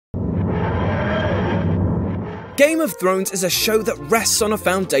Game of Thrones is a show that rests on a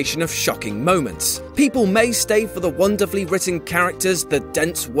foundation of shocking moments. People may stay for the wonderfully written characters, the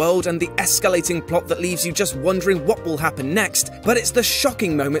dense world, and the escalating plot that leaves you just wondering what will happen next, but it's the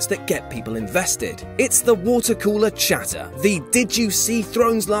shocking moments that get people invested. It's the water cooler chatter, the "did you see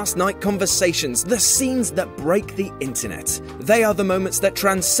Thrones last night" conversations, the scenes that break the internet. They are the moments that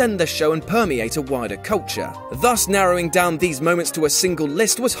transcend the show and permeate a wider culture. Thus, narrowing down these moments to a single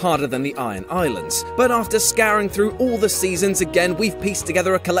list was harder than the Iron Islands, but after scouring through all the seasons again, we've pieced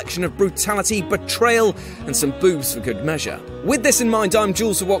together a collection of brutality, betrayal, and some boobs for good measure. With this in mind, I'm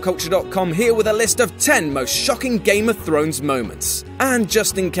Jules for Whatculture.com, here with a list of 10 most shocking Game of Thrones moments. And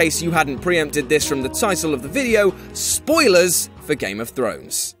just in case you hadn't preempted this from the title of the video, spoilers for Game of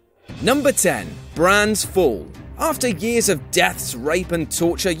Thrones. Number 10. Bran's fall. After years of deaths, rape and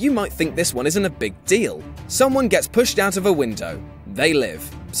torture, you might think this one isn't a big deal. Someone gets pushed out of a window. They live.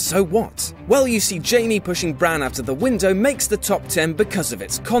 So what? Well, you see, Jaime pushing Bran out of the window makes the top 10 because of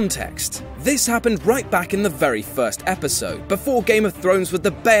its context. This happened right back in the very first episode, before Game of Thrones was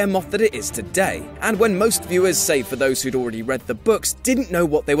the behemoth that it is today, and when most viewers, save for those who'd already read the books, didn't know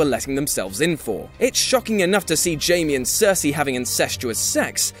what they were letting themselves in for. It's shocking enough to see Jaime and Cersei having incestuous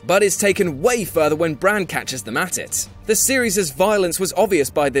sex, but it's taken way further when Bran catches them at it. The series' violence was obvious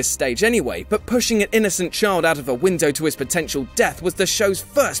by this stage anyway, but pushing an innocent child out of a window to his potential death was the show's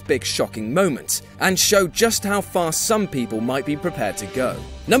first big shocking moment, and showed just how far some people might be prepared to go.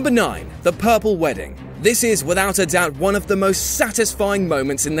 Number 9. The Purple Wedding. This is without a doubt one of the most satisfying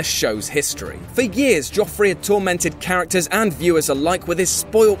moments in the show's history. For years, Joffrey had tormented characters and viewers alike with his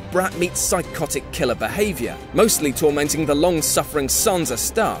spoilt brat meets psychotic killer behaviour, mostly tormenting the long-suffering Sansa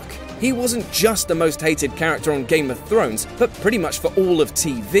Stark. He wasn't just the most hated character on Game of Thrones, but pretty much for all of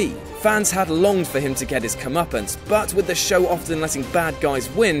TV. Fans had longed for him to get his comeuppance, but with the show often letting bad guys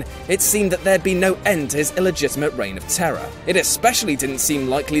win, it seemed that there'd be no end to his illegitimate reign of terror. It especially didn't seem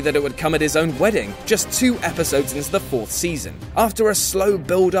likely that it would come at his own wedding, just 2 episodes into the 4th season. After a slow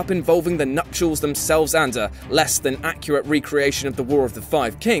build-up involving the nuptials themselves and a less than accurate recreation of the War of the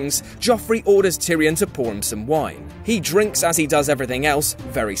Five Kings, Joffrey orders Tyrion to pour him some wine. He drinks as he does everything else,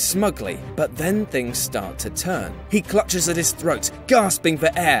 very smugly, but then things start to turn. He clutches at his throat, gasping for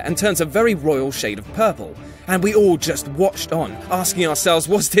air, and turns a very royal shade of purple. And we all just watched on, asking ourselves,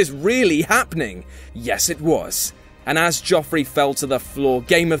 was this really happening? Yes, it was. And as Joffrey fell to the floor,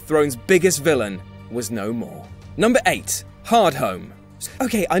 Game of Thrones' biggest villain was no more. Number 8. Hardhome.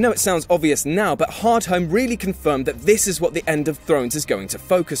 Okay, I know it sounds obvious now, but Hardhome really confirmed that this is what the end of Thrones is going to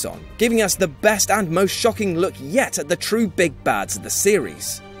focus on, giving us the best and most shocking look yet at the true big bads of the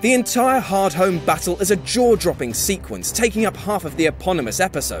series. The entire Hardhome battle is a jaw-dropping sequence, taking up half of the eponymous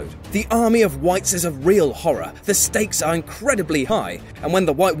episode. The army of whites is a real horror, the stakes are incredibly high, and when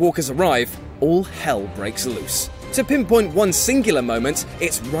the White Walkers arrive, all hell breaks loose. To pinpoint one singular moment,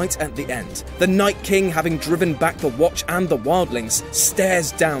 it's right at the end. The Night King, having driven back the Watch and the Wildlings,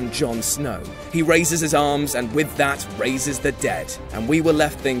 stares down Jon Snow. He raises his arms and with that raises the dead. And we were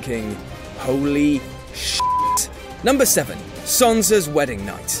left thinking, holy shit. Number 7. Sansa's wedding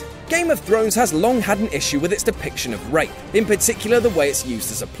night. Game of Thrones has long had an issue with its depiction of rape, in particular the way it's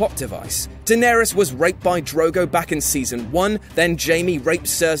used as a plot device. Daenerys was raped by Drogo back in Season 1, then Jaime raped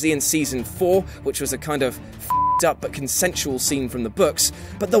Cersei in Season 4, which was a kind of up but consensual scene from the books,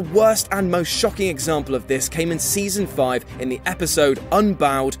 but the worst and most shocking example of this came in Season 5 in the episode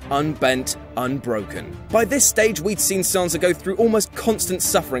Unbowed, Unbent, Unbroken. By this stage, we'd seen Sansa go through almost constant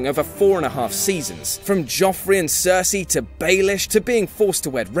suffering over 4.5 seasons, from Joffrey and Cersei to Baelish to being forced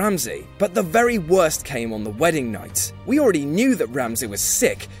to wed Ramsay. But the very worst came on the wedding night. We already knew that Ramsay was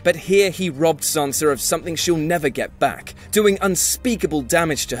sick, but here he robbed Sansa of something she'll never get back, doing unspeakable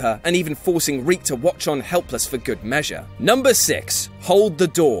damage to her and even forcing Reek to watch on helpless for good measure. Number 6. Hold the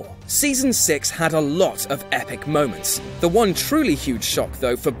Door. Season 6 had a lot of epic moments. The one truly huge shock,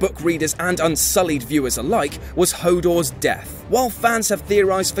 though, for book readers and unsullied viewers alike, was Hodor's death. While fans have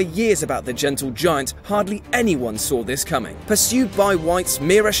theorized for years about the gentle giant, hardly anyone saw this coming. Pursued by whites,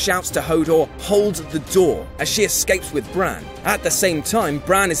 Mira shouts to Hodor, "Hold the door," as she escapes with Bran. At the same time,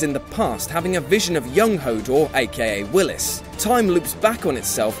 Bran is in the past, having a vision of young Hodor, aka Willis. Time loops back on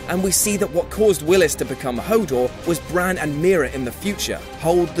itself, and we see that what caused Willis to become Hodor was Bran and Mira in the future.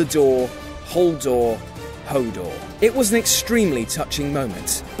 Hold the door, Holdor, Hodor. It was an extremely touching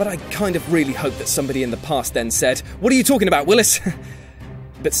moment, but I kind of really hope that somebody in the past then said, "What are you talking about, Willis?"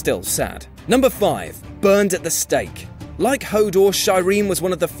 But still sad. Number 5. Burned at the stake. Like Hodor, Shireen was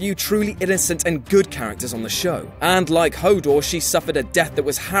one of the few truly innocent and good characters on the show. And like Hodor, she suffered a death that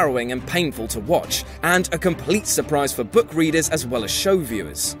was harrowing and painful to watch, and a complete surprise for book readers as well as show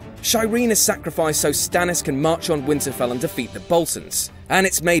viewers. Shireen is sacrificed so Stannis can march on Winterfell and defeat the Boltons. And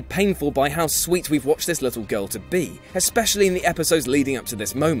it's made painful by how sweet we've watched this little girl to be, especially in the episodes leading up to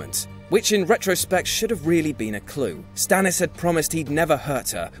this moment. Which in retrospect should have really been a clue. Stannis had promised he'd never hurt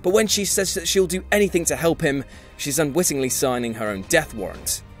her, but when she says that she'll do anything to help him, she's unwittingly signing her own death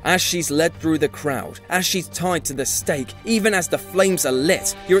warrant. As she's led through the crowd, as she's tied to the stake, even as the flames are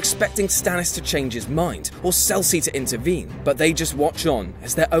lit, you're expecting Stannis to change his mind, or Cersei to intervene, but they just watch on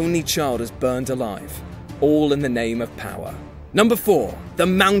as their only child is burned alive. All in the name of power. Number 4. The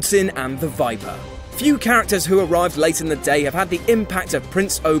Mountain and the Viper. Few characters who arrived late in the day have had the impact of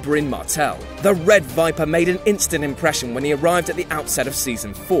Prince Oberyn Martell. The Red Viper made an instant impression when he arrived at the outset of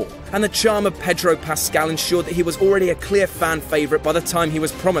Season 4, and the charm of Pedro Pascal ensured that he was already a clear fan favourite by the time he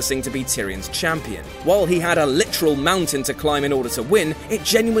was promising to be Tyrion's champion. While he had a literal mountain to climb in order to win, it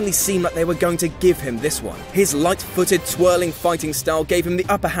genuinely seemed like they were going to give him this one. His light-footed, twirling fighting style gave him the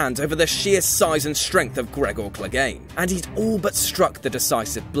upper hand over the sheer size and strength of Gregor Clegane, and he'd all but struck the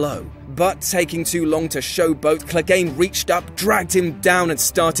decisive blow. But taking too long to showboat, Clegane reached up, dragged him down and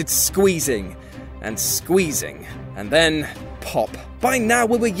started squeezing. And squeezing. And then, pop. By now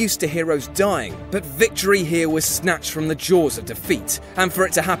we were used to heroes dying, but victory here was snatched from the jaws of defeat. And for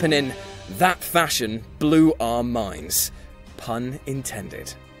it to happen in that fashion blew our minds. Pun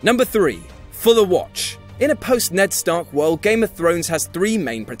intended. Number 3. For the Watch. In a post-Ned Stark world, Game of Thrones has 3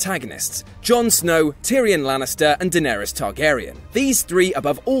 main protagonists: Jon Snow, Tyrion Lannister, and Daenerys Targaryen. These 3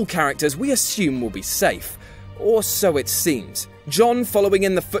 above all characters we assume will be safe. Or so it seems. Jon, following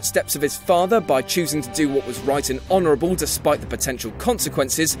in the footsteps of his father by choosing to do what was right and honourable despite the potential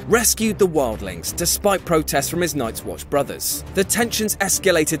consequences, rescued the wildlings despite protests from his Night's Watch brothers. The tensions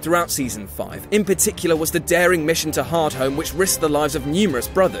escalated throughout Season 5. In particular was the daring mission to Hardhome which risked the lives of numerous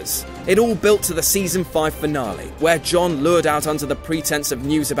brothers. It all built to the Season 5 finale, where Jon, lured out under the pretense of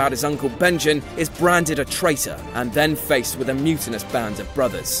news about his uncle Benjen, is branded a traitor and then faced with a mutinous band of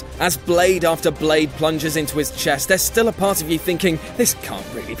brothers. As blade after blade plunges into his chest, there's still a part of you thinking, this can't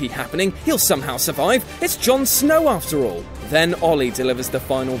really be happening, he'll somehow survive, it's Jon Snow after all. Then Ollie delivers the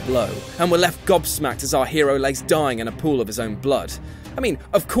final blow, and we're left gobsmacked as our hero lays dying in a pool of his own blood. I mean,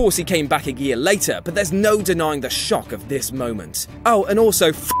 of course he came back a year later, but there's no denying the shock of this moment. Oh, and also,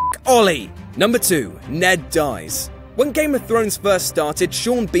 f*** Ollie! Number 2, Ned dies. When Game of Thrones first started,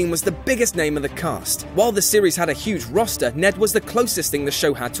 Sean Bean was the biggest name of the cast. While the series had a huge roster, Ned was the closest thing the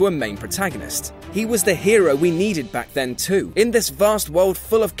show had to a main protagonist. He was the hero we needed back then too. In this vast world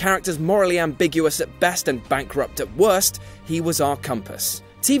full of characters morally ambiguous at best and bankrupt at worst, he was our compass.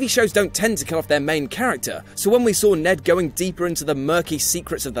 TV shows don't tend to kill off their main character, so when we saw Ned going deeper into the murky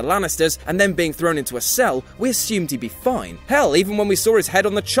secrets of the Lannisters and then being thrown into a cell, we assumed he'd be fine. Hell, even when we saw his head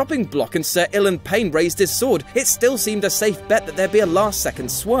on the chopping block and Sir Ilan Payne raised his sword, it still seemed a safe bet that there'd be a last-second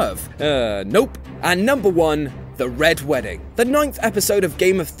swerve. Nope. And number 1, The Red Wedding. The 9th episode of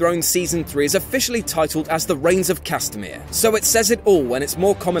Game of Thrones Season 3 is officially titled as The Reigns of Castamere, so it says it all when it's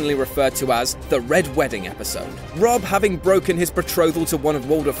more commonly referred to as the Red Wedding episode. Robb, having broken his betrothal to one of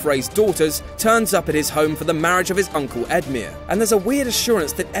Walder Frey's daughters, turns up at his home for the marriage of his uncle Edmure, and there's a weird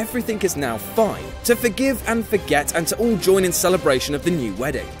assurance that everything is now fine, to forgive and forget and to all join in celebration of the new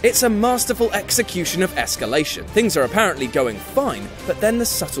wedding. It's a masterful execution of escalation. Things are apparently going fine, but then the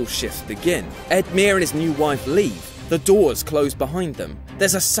subtle shifts begin. Edmure and his new wife leave. The doors close behind them.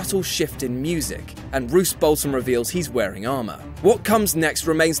 There's a subtle shift in music, and Roose Bolton reveals he's wearing armour. What comes next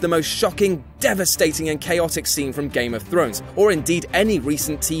remains the most shocking, devastating and chaotic scene from Game of Thrones, or indeed any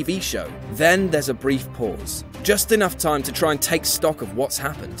recent TV show. Then there's a brief pause. Just enough time to try and take stock of what's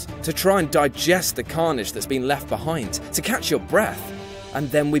happened, to try and digest the carnage that's been left behind, to catch your breath. And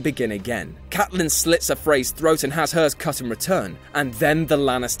then we begin again. Catelyn slits a Frey's throat and has hers cut in return, and then the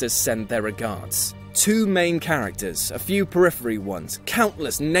Lannisters send their regards. 2 main characters, a few periphery ones,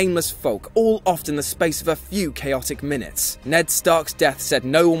 countless nameless folk, all oft in the space of a few chaotic minutes. Ned Stark's death said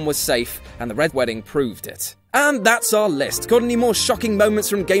no one was safe, and the Red Wedding proved it. And that's our list. Got any more shocking moments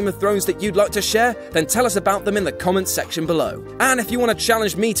from Game of Thrones that you'd like to share? Then tell us about them in the comments section below. And if you want to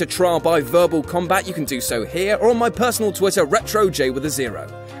challenge me to trial by verbal combat, you can do so here or on my personal Twitter, RetroJ with a 0.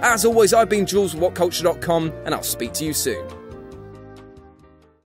 As always, I've been Jules with Whatculture.com, and I'll speak to you soon.